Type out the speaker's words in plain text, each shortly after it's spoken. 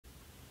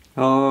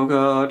O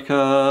God,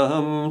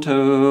 come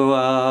to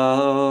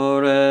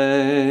our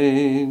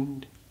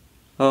aid.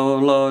 O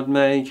Lord,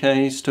 make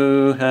haste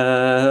to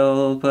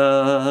help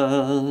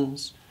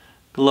us.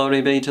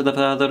 Glory be to the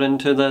Father, and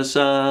to the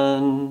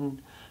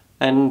Son,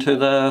 and to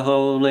the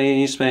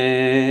Holy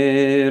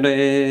Spirit,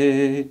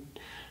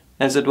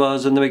 as it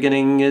was in the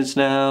beginning, is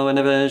now, and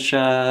ever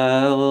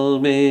shall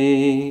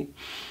be,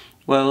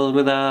 world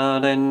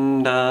without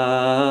end.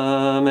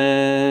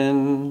 Amen.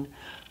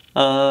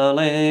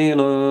 Alleluia.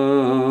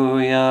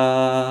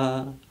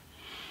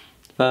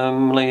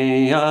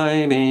 Firmly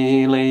I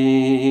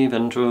believe,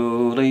 and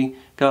truly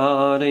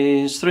God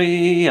is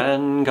three,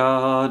 and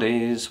God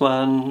is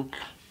one.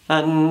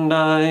 And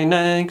I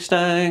next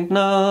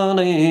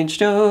acknowledge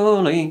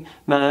duly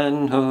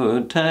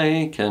manhood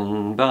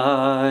taken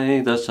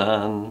by the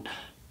Son.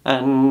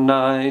 And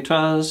I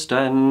trust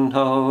and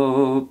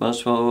hope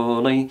most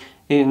fully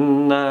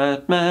in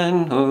that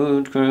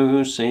manhood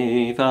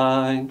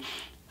crucified,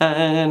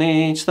 and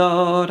each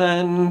thought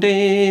and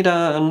deed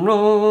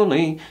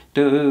unruly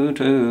due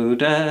to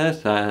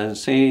death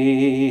as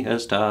he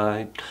has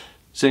died.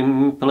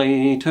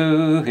 Simply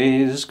to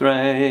his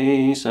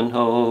grace and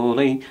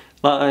holy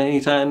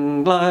light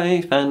and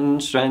life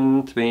and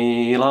strength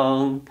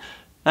belong,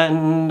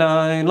 and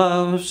I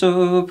love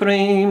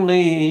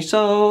supremely,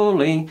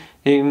 solely,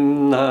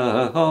 him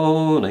the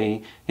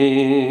holy,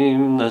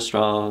 him the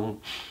strong.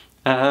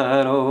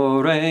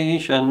 Adoration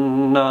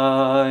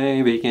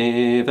I be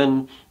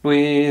given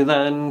with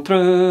and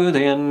through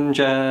the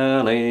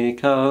angelic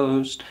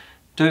host,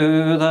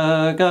 to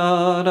the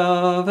God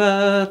of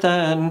earth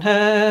and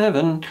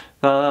heaven,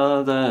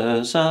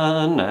 Father,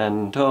 Son,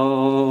 and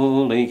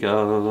Holy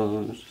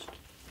Ghost.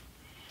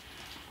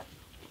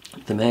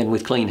 The man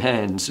with clean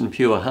hands and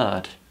pure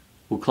heart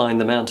will climb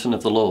the mountain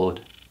of the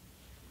Lord.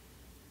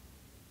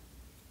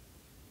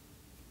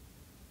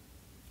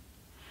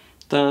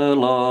 The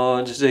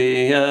Lord is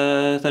the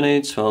earth and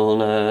its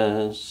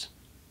fullness,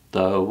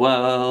 the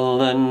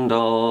world and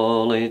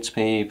all its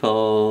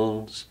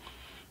peoples.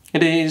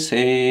 It is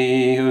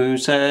he who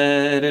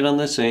set it on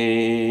the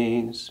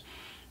seas,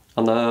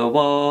 on the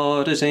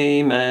waters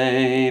he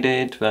made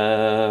it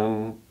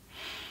firm.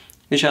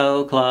 He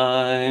shall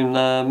climb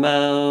the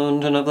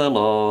mountain of the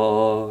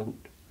Lord,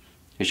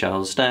 he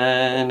shall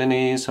stand in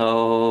his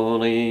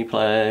holy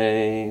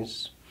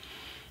place.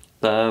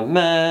 The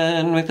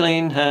man with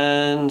clean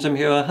hands and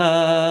pure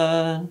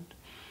heart,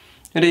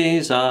 it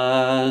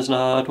desires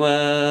not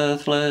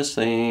worthless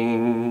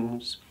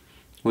things,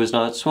 who has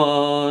not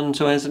sworn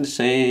so as to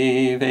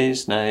deceive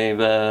his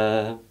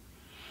neighbour.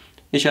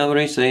 He shall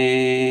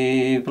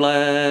receive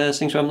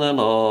blessings from the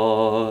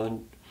Lord,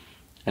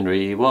 and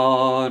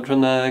reward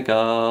from the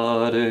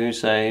God who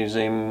saves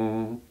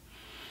him.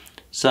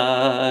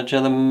 Such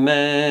are the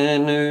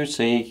men who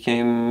seek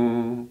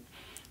him.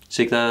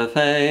 Seek the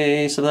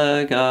face of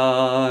the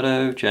God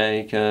of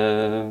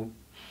Jacob.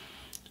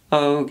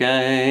 O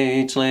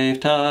gates,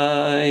 lift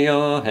high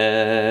your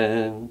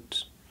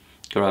heads.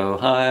 Grow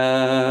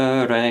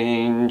higher,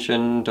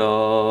 ancient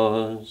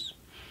doors.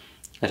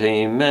 Let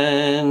him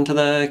enter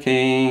the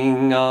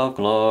King of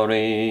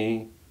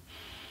glory.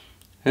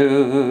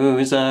 Who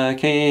is the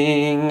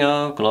King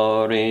of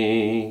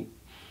glory?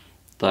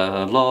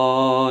 The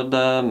Lord,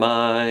 the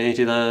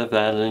mighty, the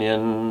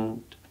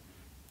valiant.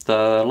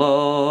 The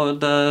Lord,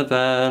 the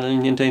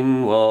valiant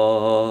in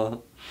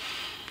war.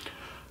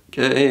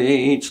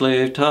 Gates,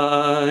 lift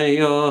high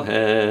your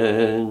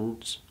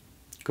heads.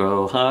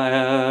 Grow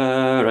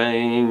higher,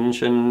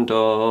 ancient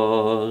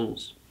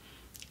doors.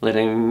 Let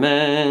him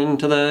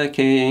enter the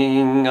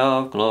King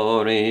of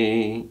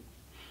glory.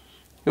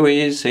 Who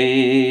is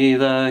he,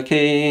 the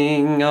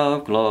King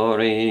of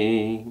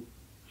glory?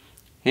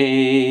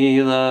 He,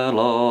 the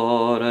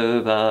Lord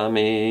of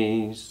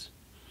armies.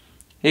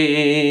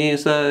 He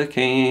is the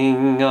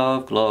King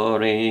of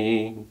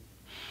glory.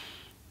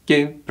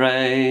 Give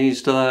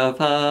praise to the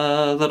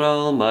Father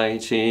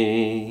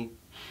Almighty,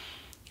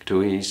 to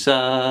his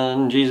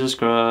Son, Jesus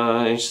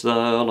Christ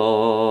the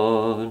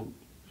Lord,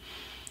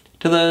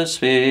 to the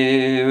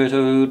Spirit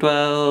who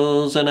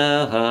dwells in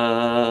our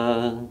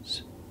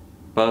hearts,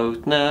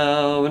 both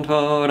now and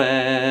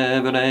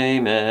forever.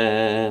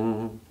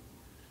 Amen.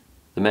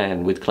 The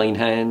man with clean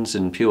hands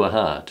and pure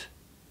heart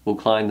will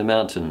climb the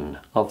mountain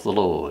of the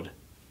Lord.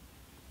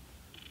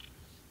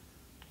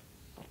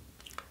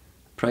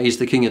 Praise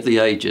the King of the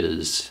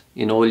ages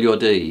in all your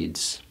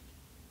deeds.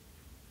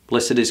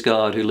 Blessed is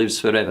God who lives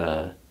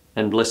forever,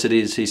 and blessed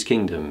is his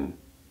kingdom.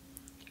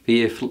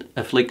 He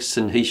afflicts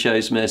and he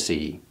shows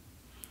mercy.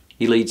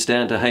 He leads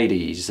down to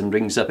Hades and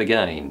brings up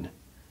again,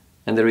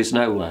 and there is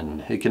no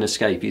one who can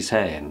escape his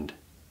hand.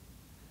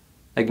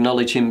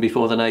 Acknowledge him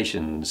before the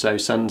nations, O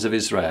sons of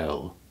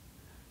Israel,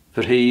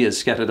 for he has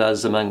scattered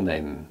us among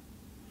them.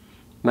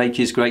 Make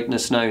his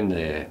greatness known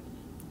there,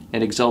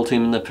 and exalt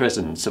him in the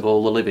presence of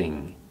all the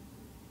living,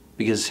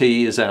 because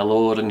he is our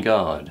Lord and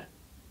God.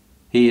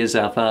 He is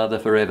our Father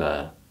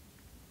forever.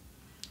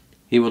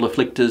 He will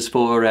afflict us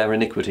for our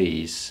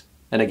iniquities,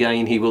 and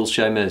again he will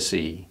show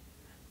mercy.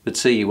 But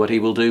see what he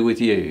will do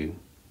with you.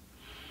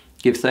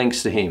 Give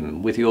thanks to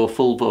him with your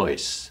full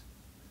voice.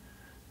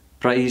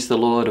 Praise the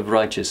Lord of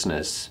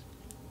righteousness,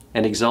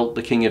 and exalt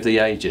the King of the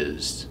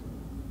ages.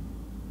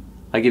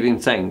 I give him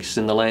thanks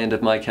in the land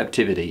of my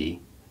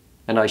captivity,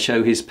 and I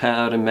show his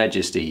power and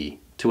majesty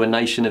to a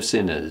nation of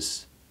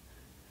sinners.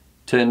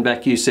 Turn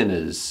back, you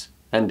sinners,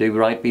 and do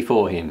right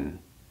before him.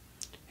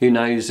 Who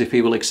knows if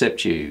he will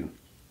accept you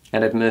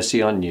and have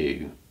mercy on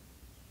you?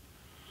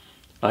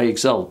 I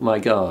exalt my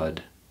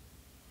God.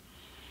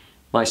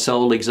 My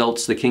soul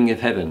exalts the King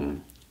of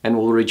heaven, and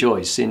will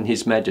rejoice in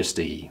his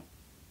majesty.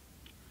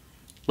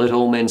 Let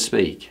all men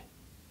speak,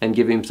 and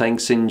give him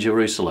thanks in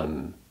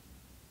Jerusalem.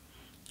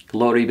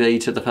 Glory be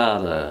to the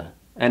Father,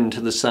 and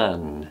to the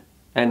Son,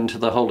 and to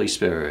the Holy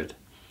Spirit,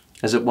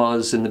 as it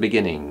was in the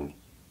beginning,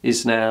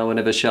 is now, and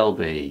ever shall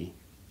be,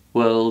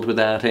 world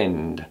without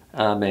end.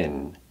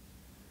 Amen.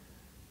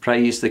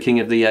 Praise the King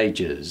of the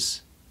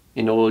ages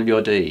in all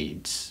your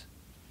deeds.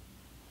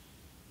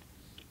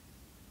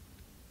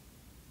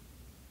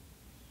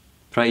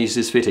 Praise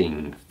is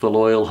fitting for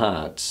loyal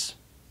hearts.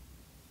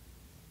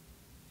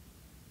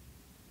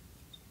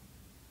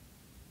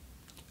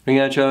 Ring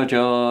out your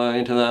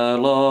joy to the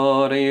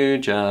Lord, are you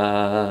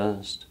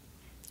just?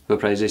 For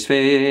praise is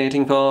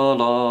fitting for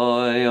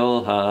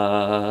loyal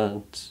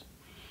hearts.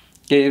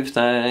 Give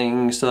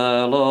thanks to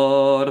the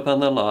Lord upon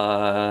the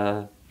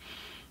lyre.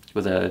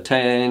 With a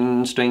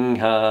 10-string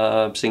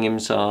harp sing him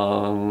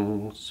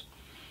songs.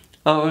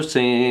 Oh,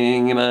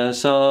 sing him a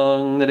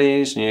song that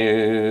is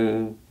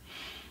new.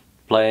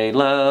 Play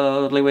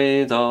loudly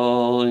with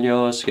all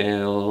your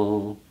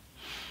skill.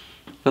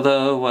 For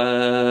the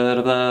word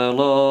of the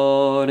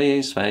Lord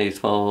is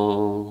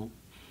faithful,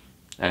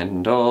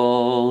 and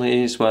all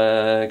his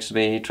works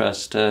be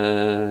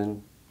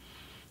trusted.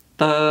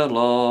 The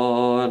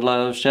Lord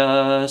loves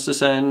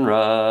justice and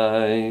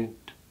right,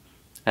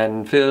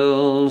 and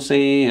fills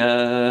the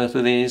earth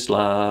with his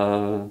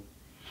love.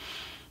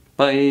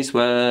 By his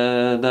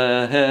word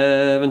the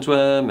heavens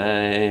were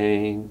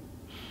made,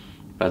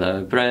 by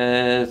the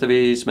breath of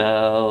his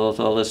mouth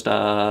all the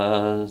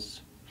stars.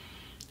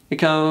 He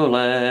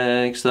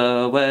collects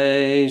the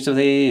waves of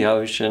the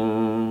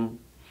ocean,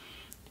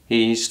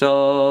 he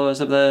stores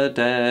up the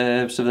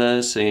depths of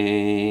the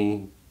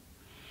sea.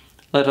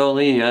 Let all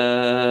the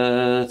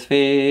earth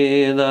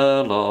fear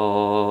the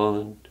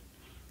Lord,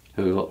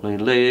 who only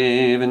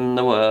live in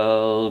the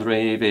world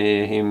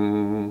revere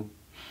him.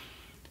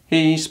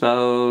 He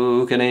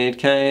spoke and it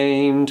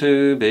came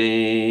to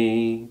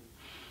be.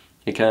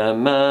 He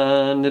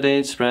commanded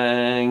it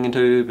sprang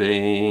into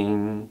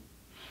being.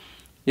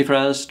 He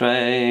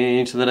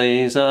frustrates the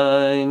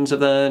designs of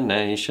the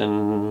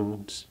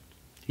nations.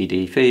 He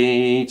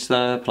defeats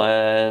the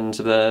plans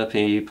of the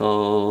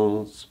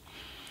peoples.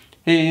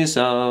 His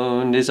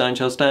own design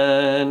shall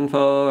stand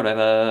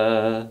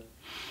forever.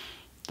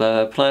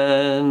 The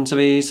plans of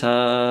his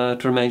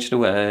heart from age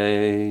to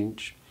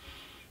age.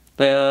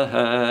 They are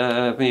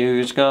happy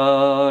whose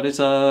God is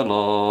the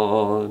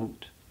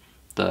Lord.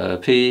 The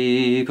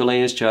people he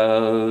has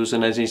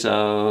chosen as his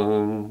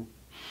own.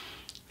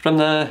 From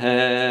the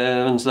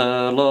heavens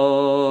the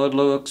Lord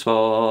looks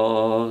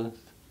forth.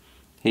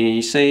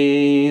 He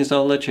sees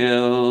all the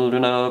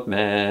children of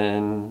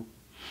men.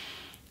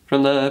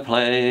 From the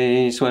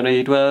place where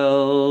he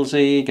dwells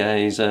he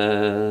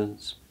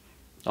gazes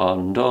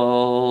on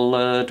all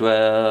the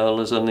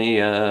dwellers on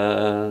the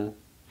earth.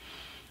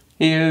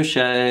 He who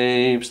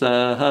shapes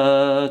the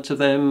hearts of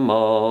them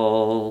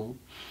all,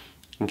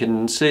 and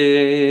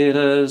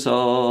considers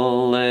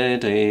all their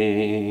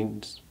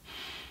deeds.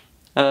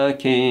 A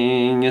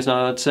king is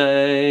not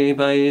saved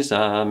by his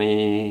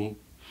army,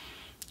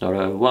 nor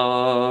a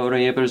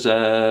warrior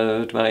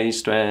preserved by his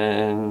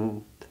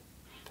strength.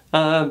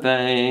 A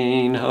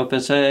vain hope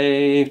of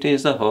safety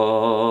is the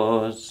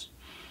horse,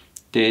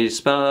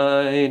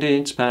 despite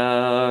its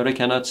power it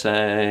cannot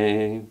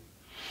save.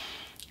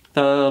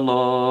 The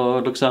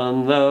Lord looks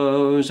on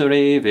those who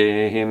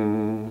revere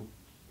him,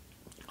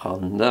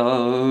 on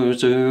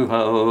those who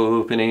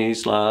hope in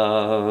his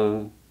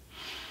love,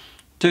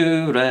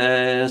 to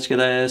rescue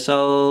their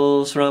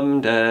souls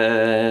from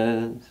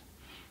death,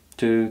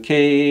 to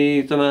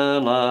keep them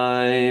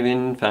alive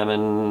in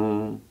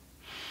famine.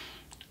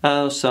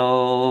 Our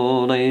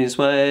soul is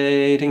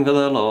waiting for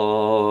the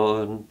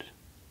Lord.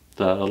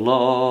 The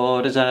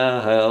Lord is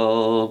our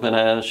help and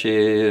our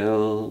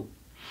shield.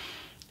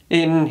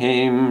 In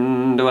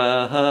him do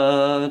our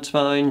hearts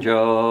find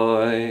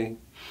joy.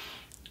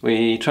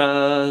 We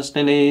trust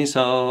in his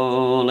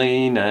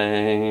holy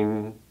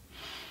name.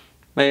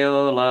 May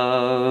your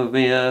love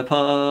be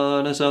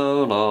upon us,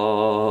 O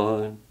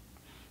Lord,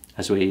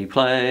 as we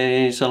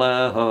place all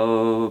our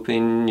hope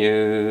in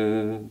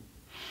you.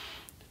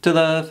 To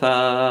the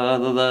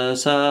Father, the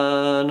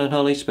Son, and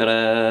Holy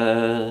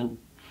Spirit,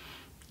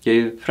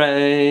 give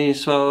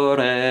praise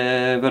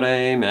forever.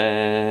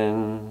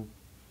 Amen.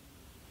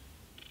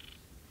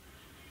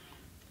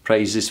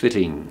 Praise is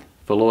fitting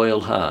for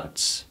loyal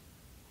hearts.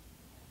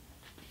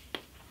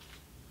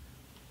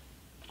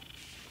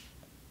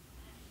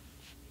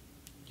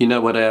 You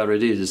know what hour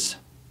it is.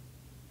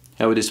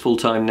 how it is full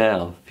time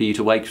now for you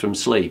to wake from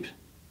sleep.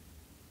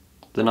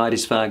 The night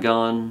is far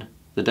gone,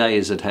 the day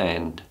is at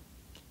hand.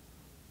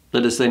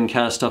 Let us then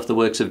cast off the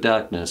works of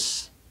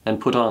darkness and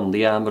put on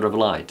the armour of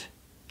light.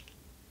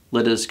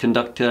 Let us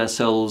conduct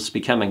ourselves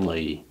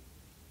becomingly,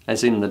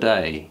 as in the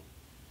day.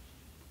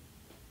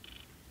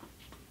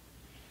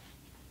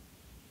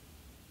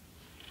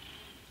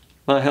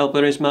 My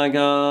helper is my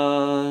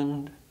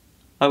God.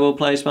 I will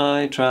place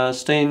my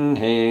trust in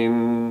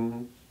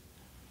him.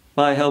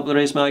 My helper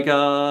is my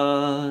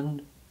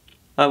God.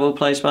 I will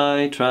place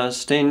my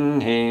trust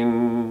in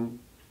him.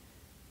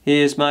 He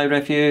is my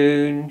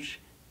refuge.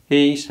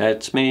 He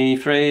sets me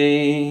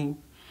free.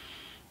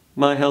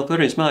 My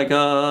helper is my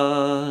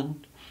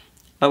God.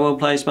 I will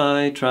place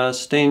my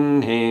trust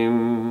in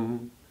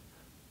him.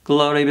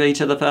 Glory be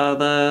to the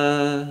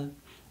Father,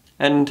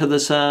 and to the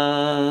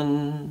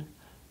Son,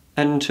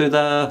 and to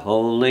the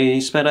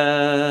Holy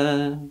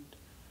Spirit.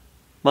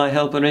 My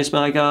helper is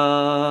my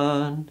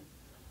God.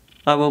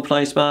 I will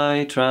place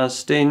my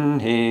trust in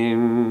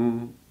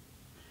him.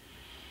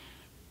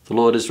 The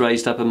Lord has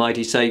raised up a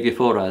mighty Saviour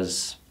for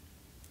us,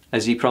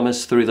 as he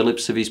promised through the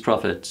lips of his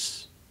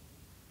prophets.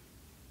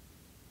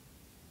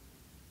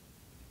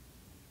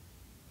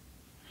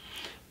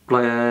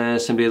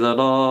 Blessed be the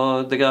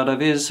Lord, the God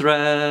of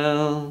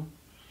Israel.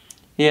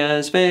 He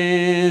has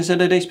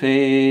visited his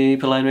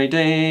people and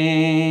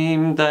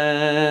redeemed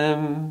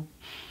them.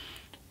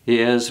 He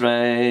has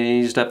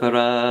raised up for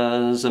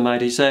us a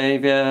mighty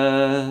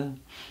Saviour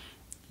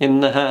in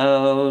the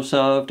house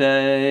of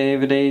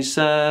David his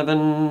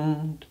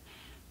servant,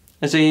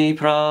 as he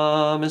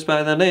promised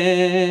by the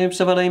lips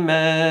of holy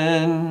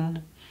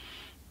men,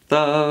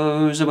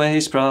 those who were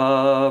his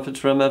prophets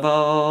from of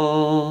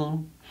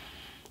old,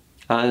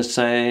 a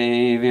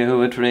Saviour who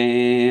would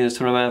free us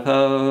from our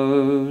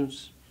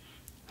foes,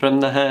 from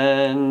the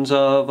hands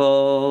of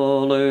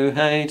all who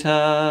hate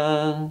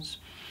us.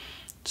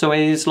 So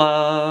his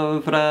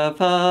love for our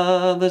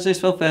fathers is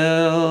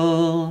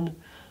fulfilled,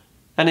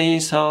 and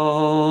his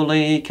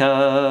holy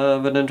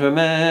covenant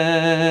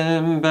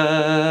remembered.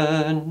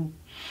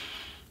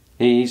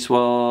 He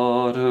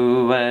swore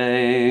to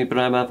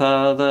Abraham our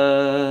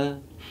father,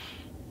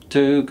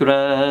 to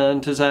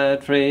grant us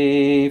out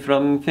free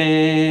from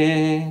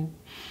fear,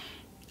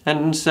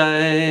 and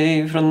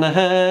save from the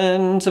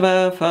hands of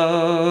our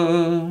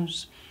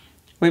foes,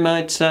 we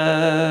might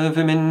serve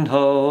him in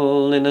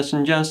holiness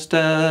and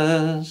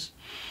justice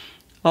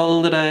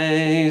all the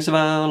days of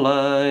our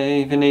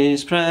life in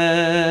his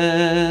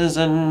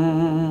presence.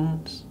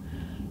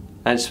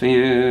 As for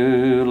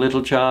you,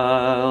 little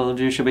child,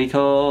 you shall be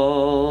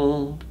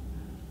called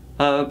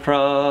a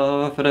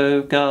prophet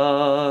of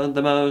God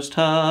the Most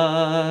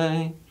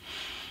High.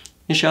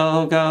 You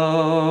shall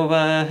go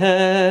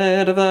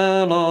ahead of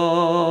the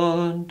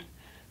Lord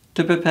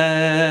to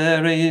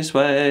prepare his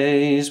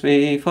ways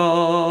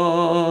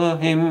before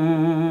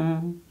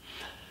him,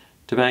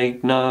 to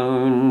make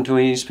known to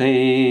his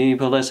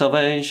people their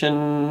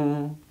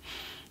salvation,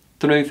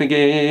 through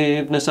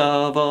forgiveness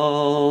of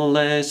all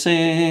their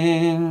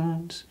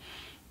sins,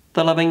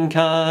 the loving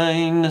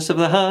kindness of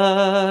the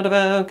heart of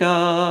our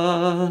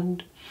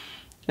God.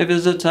 It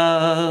visits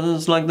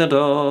us like the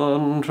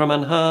dawn from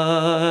on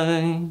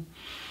high.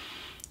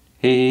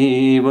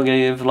 He will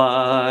give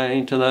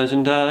light to those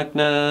in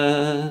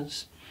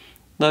darkness,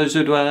 those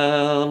who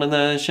dwell in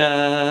the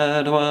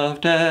shadow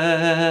of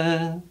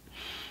death,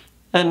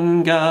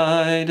 and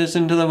guide us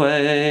into the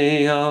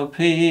way of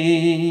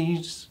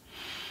peace.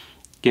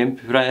 Give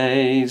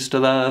praise to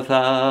the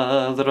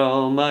Father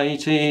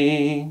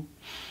Almighty,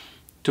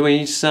 to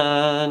his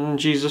Son,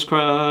 Jesus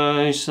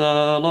Christ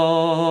the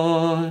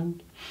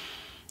Lord,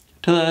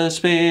 to the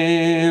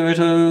Spirit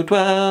who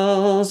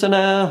dwells in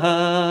our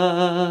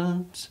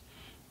hearts,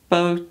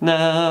 both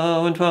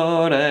now and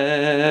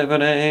forever.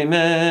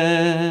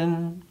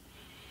 Amen.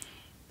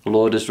 The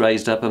Lord has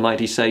raised up a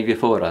mighty Saviour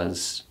for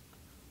us,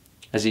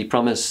 as he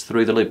promised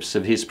through the lips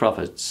of his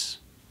prophets.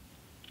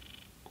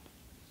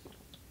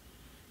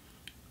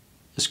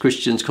 As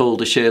Christians called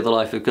to share the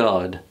life of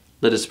God,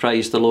 let us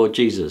praise the Lord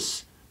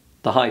Jesus,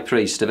 the high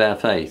priest of our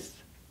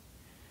faith.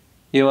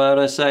 You are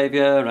our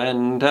Saviour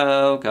and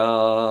our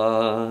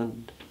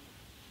God.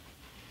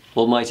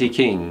 Almighty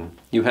King,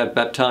 you have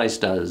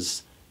baptized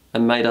us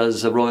and made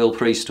us a royal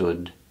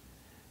priesthood.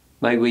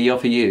 May we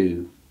offer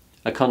you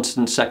a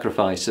constant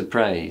sacrifice of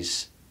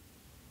praise.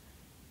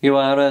 You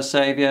are our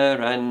Saviour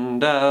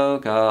and our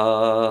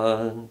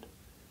God.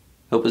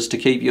 Help us to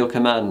keep your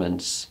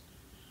commandments,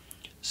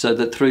 so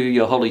that through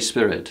your Holy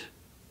Spirit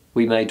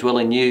we may dwell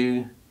in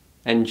you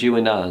and you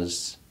in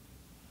us.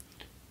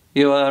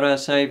 You are our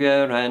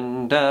Saviour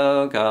and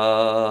our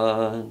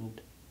God.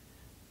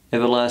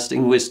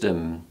 Everlasting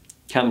wisdom,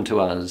 come to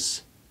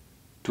us,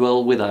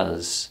 dwell with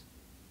us,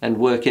 and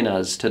work in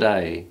us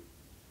today.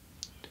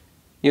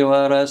 You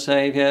are our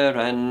Saviour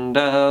and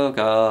our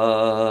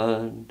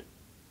God.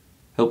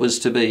 Help us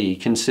to be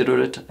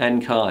considerate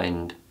and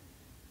kind.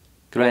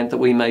 Grant that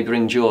we may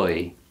bring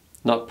joy,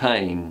 not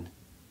pain,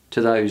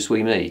 to those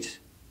we meet.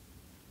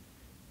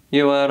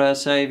 You are our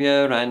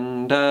Saviour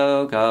and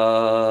our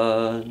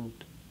God.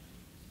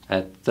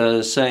 At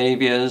the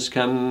Saviour's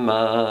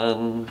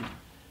command,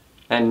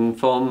 and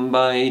formed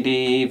by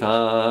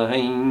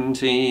divine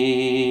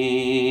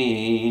teaching,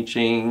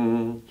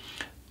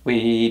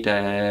 we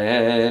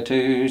dare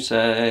to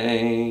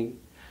say,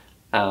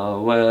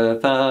 Our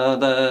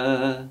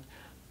Father,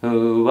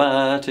 who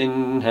art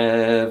in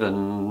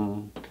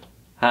heaven,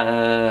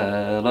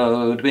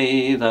 hallowed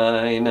be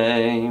thy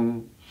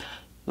name.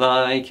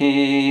 Thy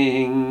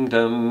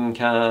kingdom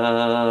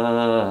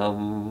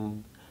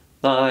come,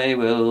 thy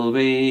will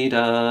be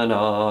done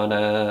on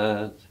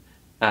earth,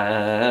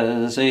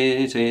 as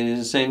it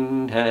is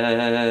in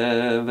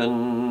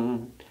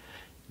heaven.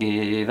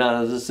 Give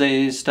us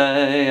this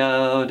day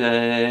our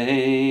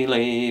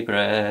daily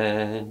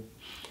bread,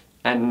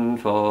 and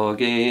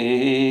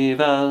forgive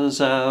us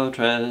our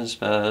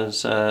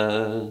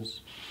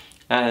trespasses,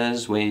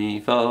 as we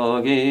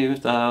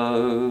forgive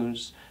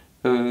those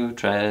who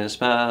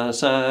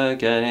trespass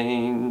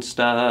against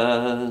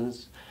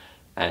us.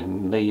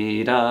 And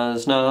lead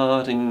us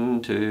not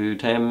into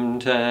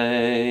temptation,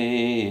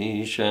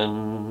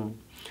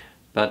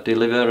 but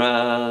deliver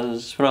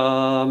us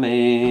from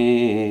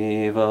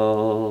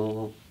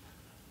evil.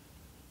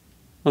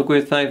 Look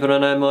with favour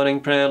on our morning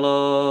prayer,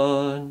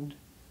 Lord,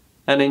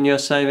 and in your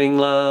saving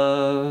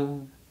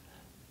love,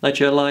 let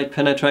your light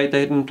penetrate the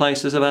hidden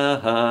places of our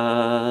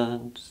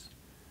hearts.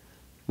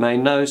 May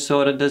no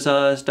sordid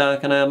desires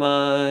darken our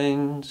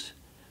minds,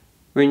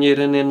 renewed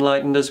and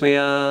enlightened as we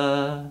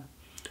are,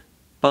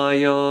 by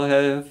your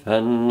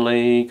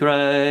heavenly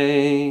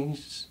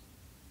grace.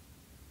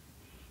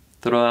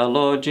 Through our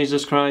Lord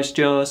Jesus Christ,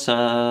 your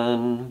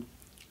Son,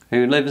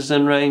 who lives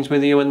and reigns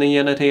with you in the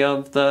unity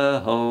of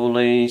the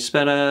Holy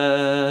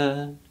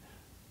Spirit,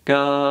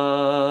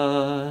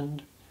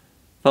 God,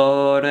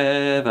 for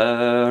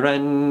ever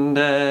and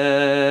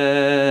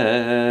ever.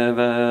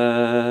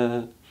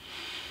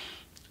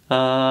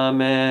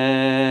 Amen.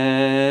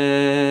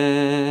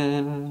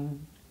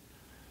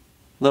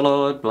 The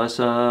Lord bless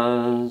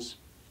us,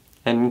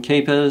 and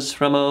keep us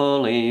from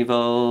all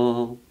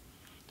evil,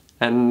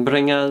 and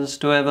bring us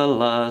to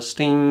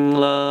everlasting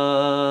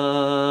life.